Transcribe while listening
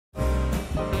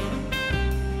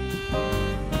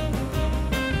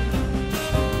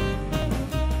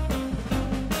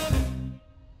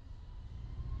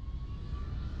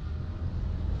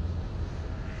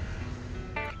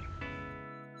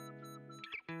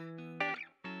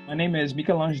My name is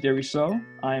Michel-Ange Desruisseaux.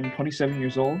 I'm 27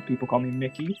 years old. People call me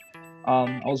Mickey.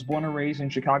 I was born and raised in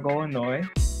Chicago, Illinois.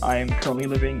 I am currently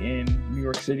living in New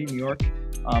York City, New York,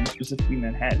 specifically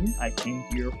Manhattan. I came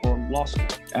here for law school.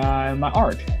 My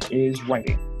art is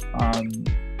writing.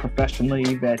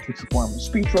 Professionally, that takes the form of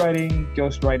speechwriting,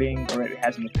 ghostwriting, or it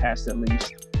has in the past at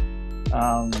least,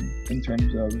 in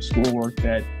terms of schoolwork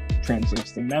that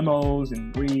translates to memos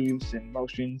and briefs and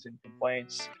motions and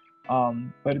complaints.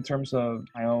 But in terms of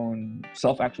my own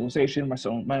self-actualization,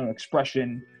 my own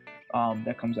expression,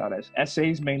 that comes out as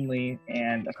essays mainly,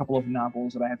 and a couple of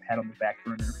novels that I have had on the back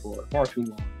burner for far too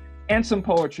long. And some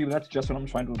poetry, but that's just when I'm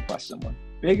trying to impress someone.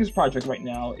 Biggest project right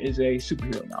now is a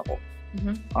superhero novel.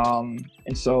 Mm-hmm.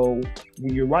 And so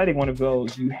when you're writing one of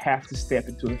those, you have to step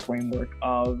into the framework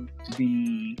of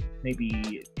the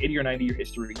maybe 80 or 90 year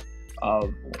history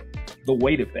of the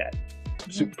weight of that.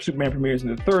 Superman premieres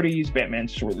in the 30s, Batman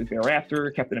shortly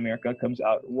thereafter, Captain America comes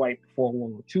out right before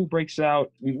World War II breaks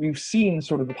out. We've seen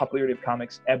sort of the popularity of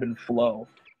comics ebb and flow,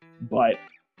 but,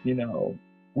 you know,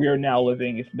 we are now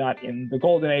living, if not in the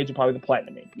golden age, probably the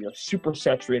platinum age. We are super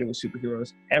saturated with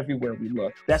superheroes everywhere we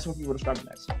look. That's what people describe them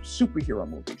as, superhero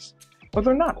movies. But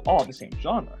they're not all the same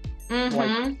genre. Mm-hmm.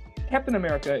 Like, Captain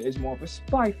America is more of a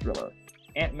spy thriller.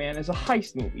 Ant-Man is a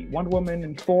heist movie. Wonder Woman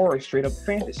and Thor are straight up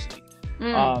fantasy.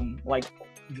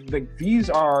 These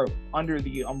are under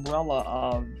the umbrella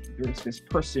of there's this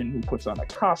person who puts on a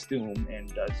costume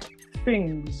and does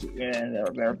things, and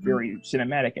they're very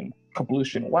cinematic and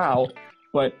kabloosh and wow.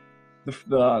 But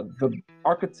the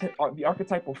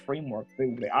archetypal framework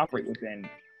they operate within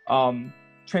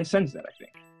transcends that, I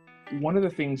think. One of the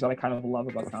things that I kind of love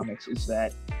about comics is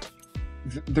that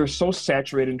they're so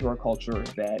saturated into our culture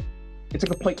that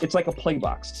it's like a play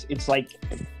box.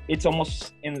 It's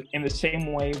almost in the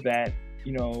same way that,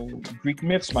 you know, Greek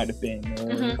myths might have been,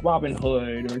 or Robin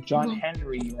Hood, or John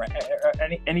Henry, or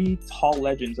any tall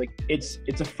legends. Like it's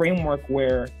a framework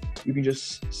where you can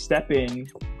just step in,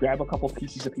 grab a couple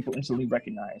pieces that people instantly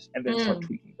recognize, and then start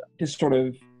tweaking them. Just sort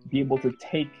of be able to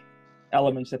take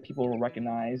elements that people will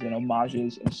recognize and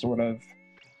homages and sort of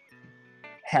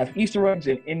have Easter eggs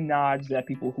and in nods that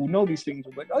people who know these things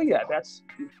are like, oh yeah,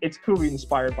 it's clearly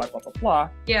inspired by blah, blah, blah.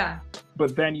 Yeah.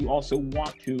 But then you also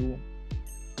want to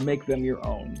make them your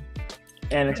own.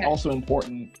 And it's also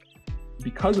important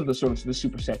because of the sort of the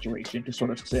super saturation to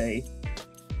sort of say,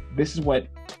 this is what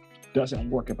doesn't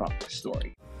work about this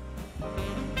story.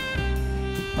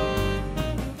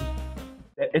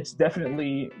 It's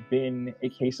definitely been a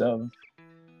case of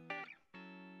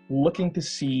looking to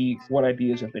see what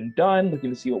ideas have been done, looking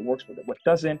to see what works, what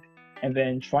doesn't, and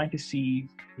then trying to see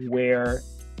where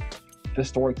the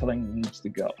storytelling needs to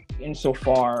go.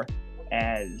 Insofar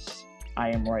as I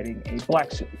am writing a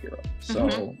Black superhero.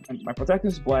 So my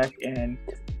protagonist is Black, and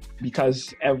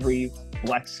because every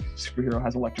Black superhero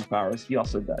has electric powers, he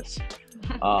also does.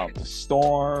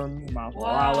 Storm, Miles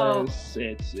Morales,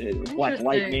 it's Black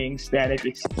Lightning, Static,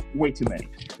 it's way too many.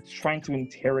 It's trying to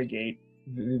interrogate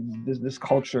this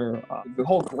culture, the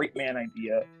whole great man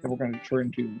idea that we're going to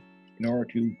turn to in order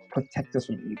to protect us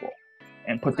from evil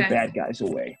and put the bad guys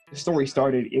away. The story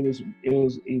started, it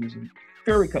was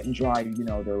very cut and dry. You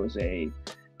know, there was a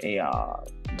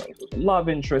love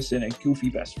interest and a goofy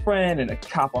best friend and a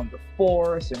cop on the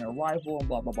force and a rival and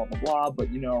blah, blah, blah, blah, blah.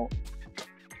 But, you know,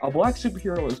 a Black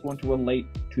superhero is going to relate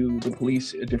to the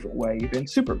police a different way than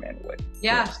Superman would.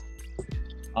 Yeah.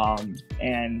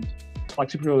 And Black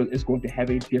superhero is going to have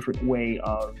a different way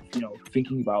of, you know,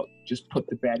 thinking about just put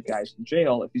the bad guys in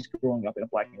jail if he's growing up in a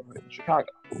Black neighborhood in Chicago.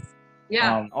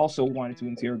 Yeah. Also wanted to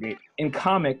interrogate in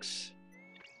comics,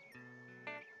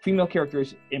 female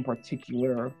characters in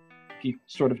particular get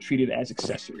sort of treated as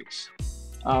accessories.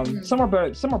 Some are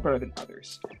better than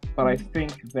others, but I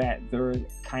think that they're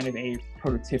kind of a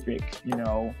prototypic, you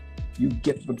know, you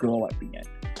get the girl at the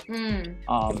end.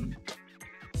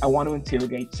 I want to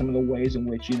interrogate some of the ways in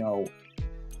which, you know,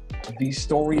 these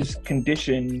stories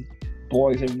condition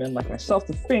boys and men like myself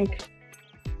to think,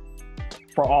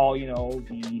 for all, you know,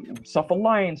 the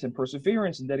self-reliance and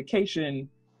perseverance and dedication,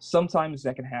 sometimes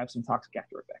that can have some toxic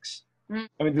after effects. I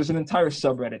mean, there's an entire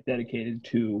subreddit dedicated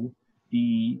to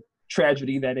the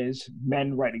tragedy that is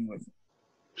men writing women.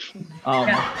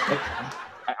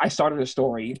 I started a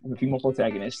story of a female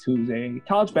protagonist who's a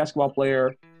college basketball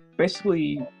player.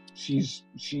 Basically, she's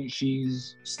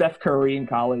Steph Curry in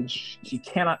college. She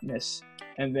cannot miss,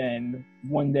 and then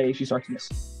one day she starts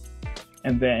missing.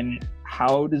 And then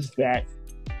how does that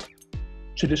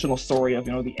traditional story of,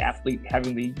 you know, the athlete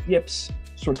having the yips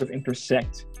sort of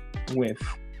intersect with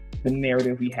the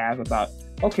narrative we have about,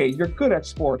 okay, you're good at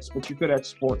sports, but you're good at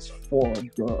sports for a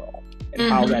girl, and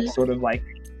how that sort of like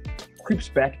creeps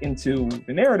back into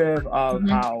the narrative of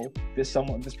how this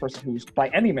person who's by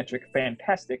any metric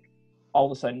fantastic, all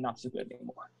of a sudden not so good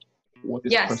anymore. What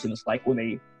this person is like when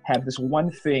they have this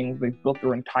one thing they've built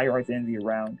their entire identity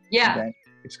around, and then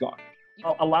it's gone.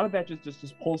 A lot of that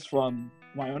just pulls from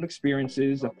my own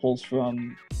experiences. That pulls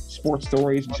from sports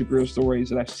stories and superhero stories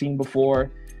that I've seen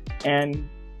before, and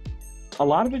a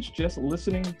lot of it's just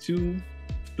listening to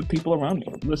the people around me,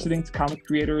 listening to comic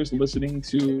creators, listening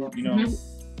to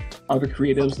other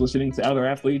creatives, listening to other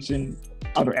athletes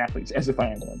as if I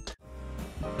am one.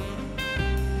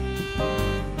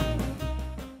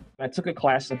 I took a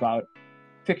class about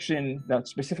fiction that's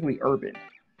specifically urban,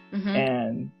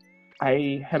 and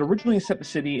I had originally set the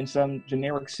city in some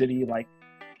generic city like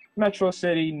Metro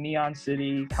City, Neon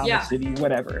City, Comic City,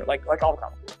 whatever, like all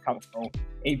comic book,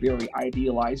 a very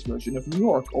idealized version of New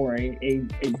York, or a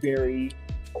very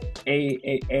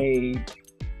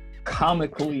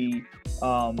comically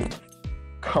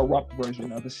corrupt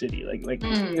version of the city. Like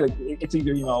it's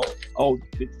either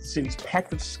the city's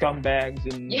packed with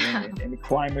scumbags and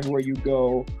crime everywhere you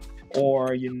go,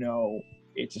 or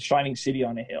it's a shining city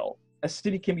on a hill. A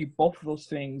city can be both of those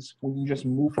things when you just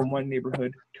move from one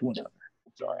neighborhood to another.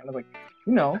 Sorry, and I was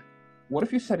like, what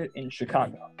if you set it in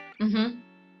Chicago?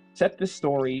 Set this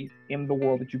story in the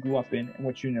world that you grew up in and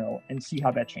what you know, and see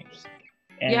how that changes.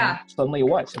 And suddenly it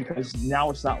was, because now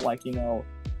it's not like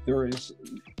there is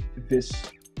this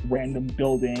random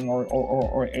building or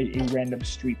a random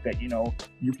street that you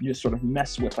can just sort of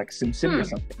mess with, like SimCity or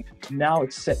something. Now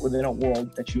it's set within a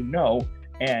world that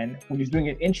and when you're doing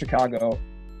it in Chicago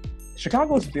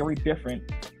is very different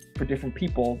for different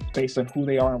people based on who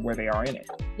they are and where they are in it.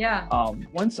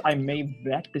 Once I made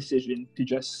that decision to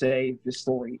just say this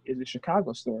story is a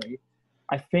Chicago story,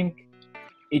 I think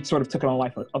it sort of took on a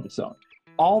life of its own.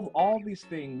 All these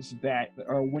things that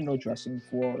are window dressing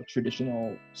for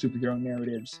traditional superhero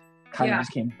narratives kind of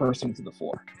just came bursting to the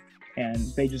fore, and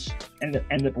they just ended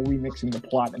up remixing the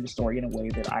plot and the story in a way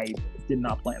that I did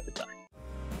not plan at the time.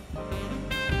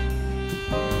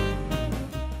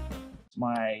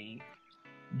 My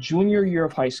junior year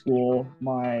of high school,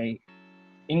 my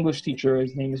English teacher,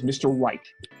 his name is Mr. Wright.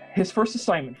 His first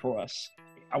assignment for us,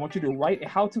 I want you to write a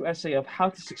how-to essay of how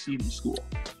to succeed in school.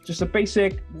 Just a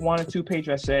basic 1 or 2 page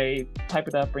essay, type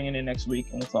it up, bring it in next week,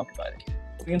 and we'll talk about it.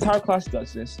 The entire class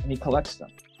does this, and he collects them.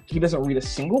 He doesn't read a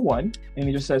single one, and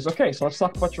he just says, okay, so let's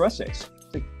talk about your essays.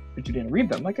 It's like, but you didn't read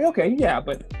them. I'm like, okay, yeah,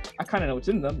 but I kind of know what's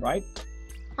in them, right?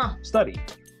 Study,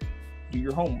 do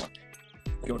your homework,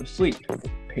 go to sleep,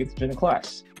 pay attention to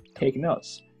class, take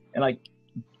notes. And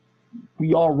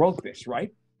we all wrote this,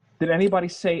 right? Did anybody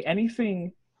say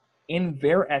anything in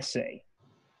their essay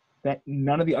that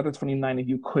none of the other 29 of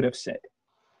you could have said?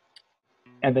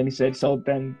 And then he said, so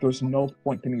then there's no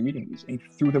point to me reading these, and he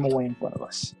threw them away in front of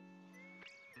us.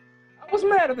 I was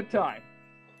mad at the time.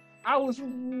 I was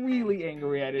really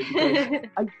angry at it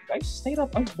because I stayed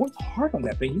up, I worked hard on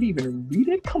that thing. You didn't even read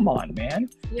it? Come on, man.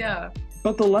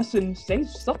 But the lesson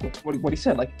stuck with what he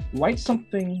said. Like, write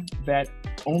something that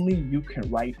only you can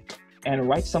write, and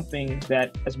write something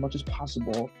that, as much as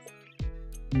possible,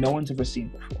 no one's ever seen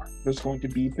before. There's going to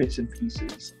be bits and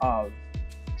pieces of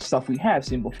stuff we have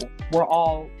seen before. We're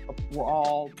all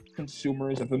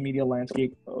consumers of a media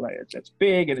landscape that's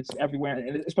big and it's everywhere,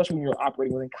 and especially when you're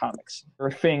operating within comics. There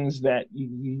are things that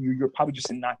you're probably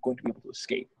just not going to be able to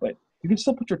escape, but you can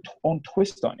still put your own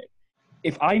twist on it.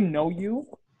 If I know you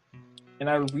and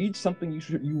I read something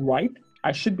you write,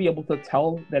 I should be able to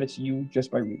tell that it's you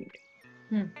just by reading it.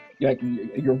 Like,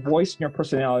 your voice and your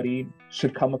personality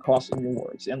should come across in your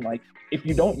words. And if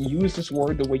you don't use this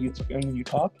word the way when you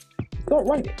talk, don't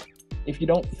write it. If you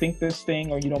don't think this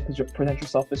thing, or you don't present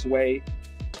yourself this way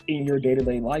in your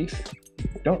day-to-day life,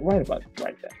 don't write that.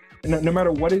 No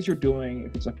matter what it is you're doing,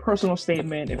 if it's a personal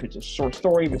statement, if it's a short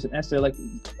story, if it's an essay,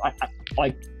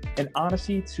 an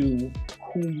honesty to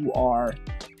who you are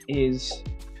is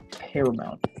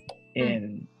paramount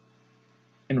in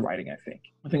writing, I think.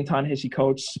 I think Ta-Nehisi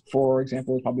Coates, for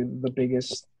example, is probably the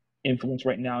biggest influence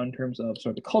right now in terms of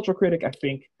sort of the cultural critic. I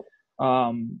think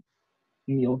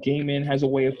Neil Gaiman has a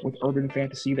way with urban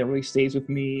fantasy that really stays with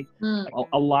me.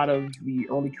 A lot of the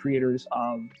early creators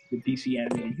of the DC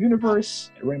animated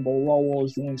universe, Rainbow Rowell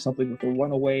is doing something with the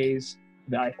Runaways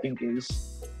that I think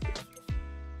is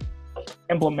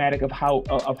emblematic of how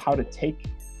to take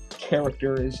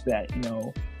characters that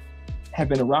have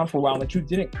been around for a while that you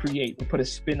didn't create, but put a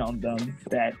spin on them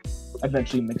that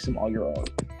eventually makes them all your own.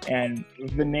 And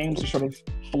the names are sort of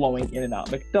flowing in and out.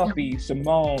 McDuffie,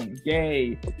 Simone,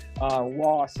 Gay,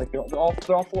 Ross, they're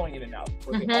all flowing in and out.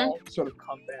 But they all sort of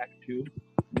come back to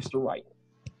Mr. Wright.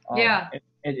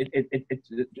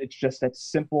 It's just that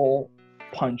simple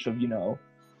punch of,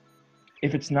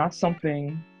 if it's not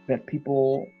something that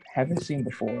people haven't seen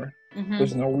before,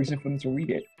 there's no reason for them to read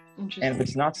it. And if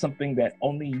it's not something that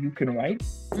only you can write,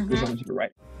 there's no reason to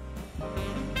write.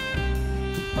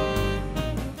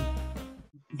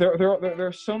 There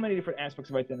are so many different aspects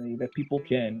of identity that people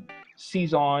can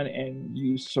seize on and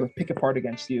use, sort of pick apart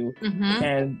against you.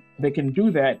 And they can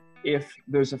do that if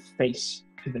there's a face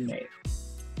to the name.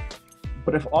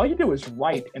 But if all you do is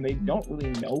write and they don't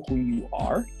really know who you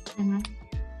are,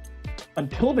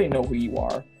 until they know who you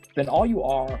are, then all you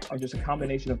are just a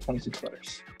combination of 26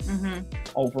 letters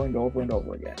over and over and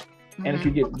over again. And if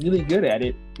you get really good at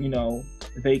it,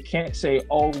 they can't say,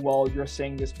 oh, well, you're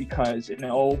saying this because, and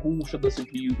oh, who should listen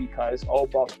to you because, oh,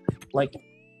 but like,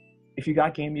 if you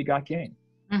got game, you got game.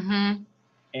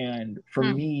 And for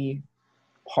me,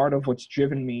 part of what's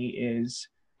driven me is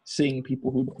seeing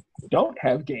people who don't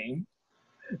have game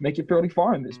make it fairly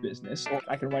far in this business. Or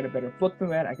I can write a better book than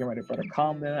that. I can write a better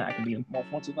column than that. I can be more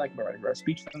influential than that. I can write a better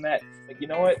speech than that. Like, you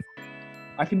know what?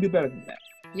 I can do better than that.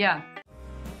 Yeah.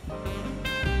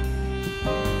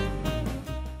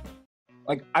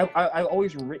 Like, I've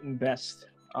always written best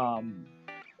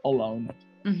alone,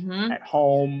 at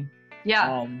home,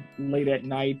 late at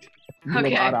night,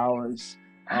 really odd hours.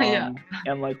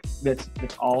 And like, that's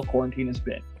all quarantine has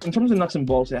been. In terms of nuts and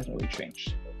bolts, it hasn't really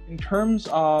changed. In terms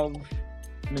of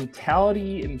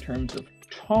mentality, in terms of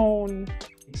tone,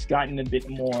 it's gotten a bit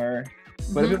more,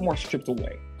 but a bit more stripped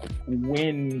away.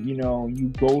 When, you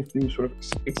go through sort of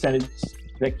extended,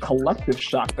 the collective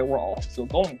shock that we're all still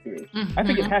going through, I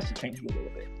think it has to change a little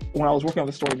bit. When I was working on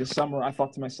the story this summer, I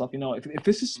thought to myself, if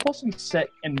this is supposed to be set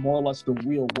in more or less the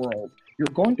real world,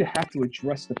 you're going to have to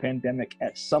address the pandemic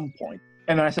at some point.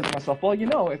 And then I said to myself, well,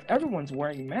 if everyone's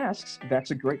wearing masks,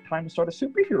 that's a great time to start a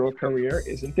superhero career,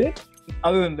 isn't it?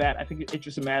 Other than that, I think it's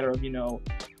just a matter of,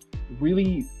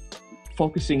 really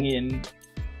focusing in,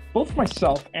 both for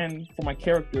myself and for my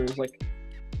characters, like,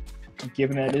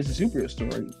 given that it is a superhero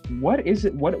story, what is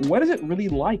it really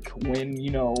like when,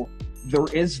 there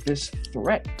is this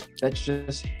threat that's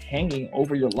just hanging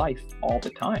over your life all the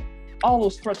time? All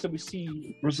those threats that we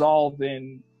see resolved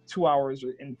in 2 hours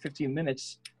or in 15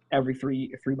 minutes every three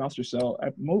months or so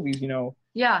at movies,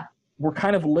 we're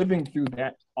kind of living through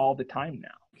that all the time now.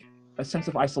 A sense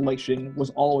of isolation was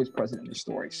always present in the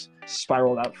stories,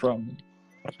 spiraled out from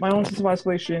my own sense of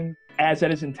isolation. As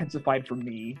that is intensified for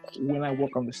me when I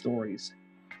work on the stories,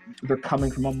 they're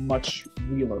coming from a much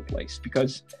realer place,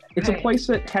 because it's a place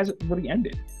that hasn't really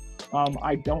ended.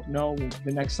 I don't know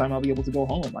the next time I'll be able to go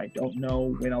home. I don't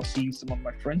know when I'll see some of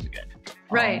my friends again.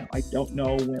 I don't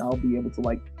know when I'll be able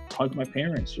to hug my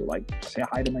parents or say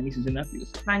hi to my nieces and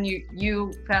nephews. I find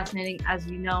you fascinating, as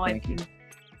you know. Thank you.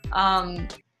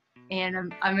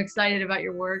 And I'm excited about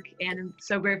your work, and I'm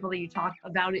so grateful that you talked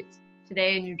about it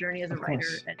today and your journey as a writer.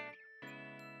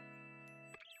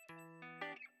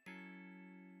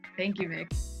 Thank you,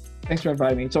 Mick. Thanks for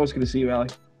inviting me. It's always good to see you, Allie.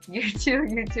 You too,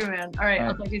 man. All right,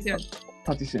 I'll talk to you soon.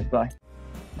 Talk to you soon. Bye.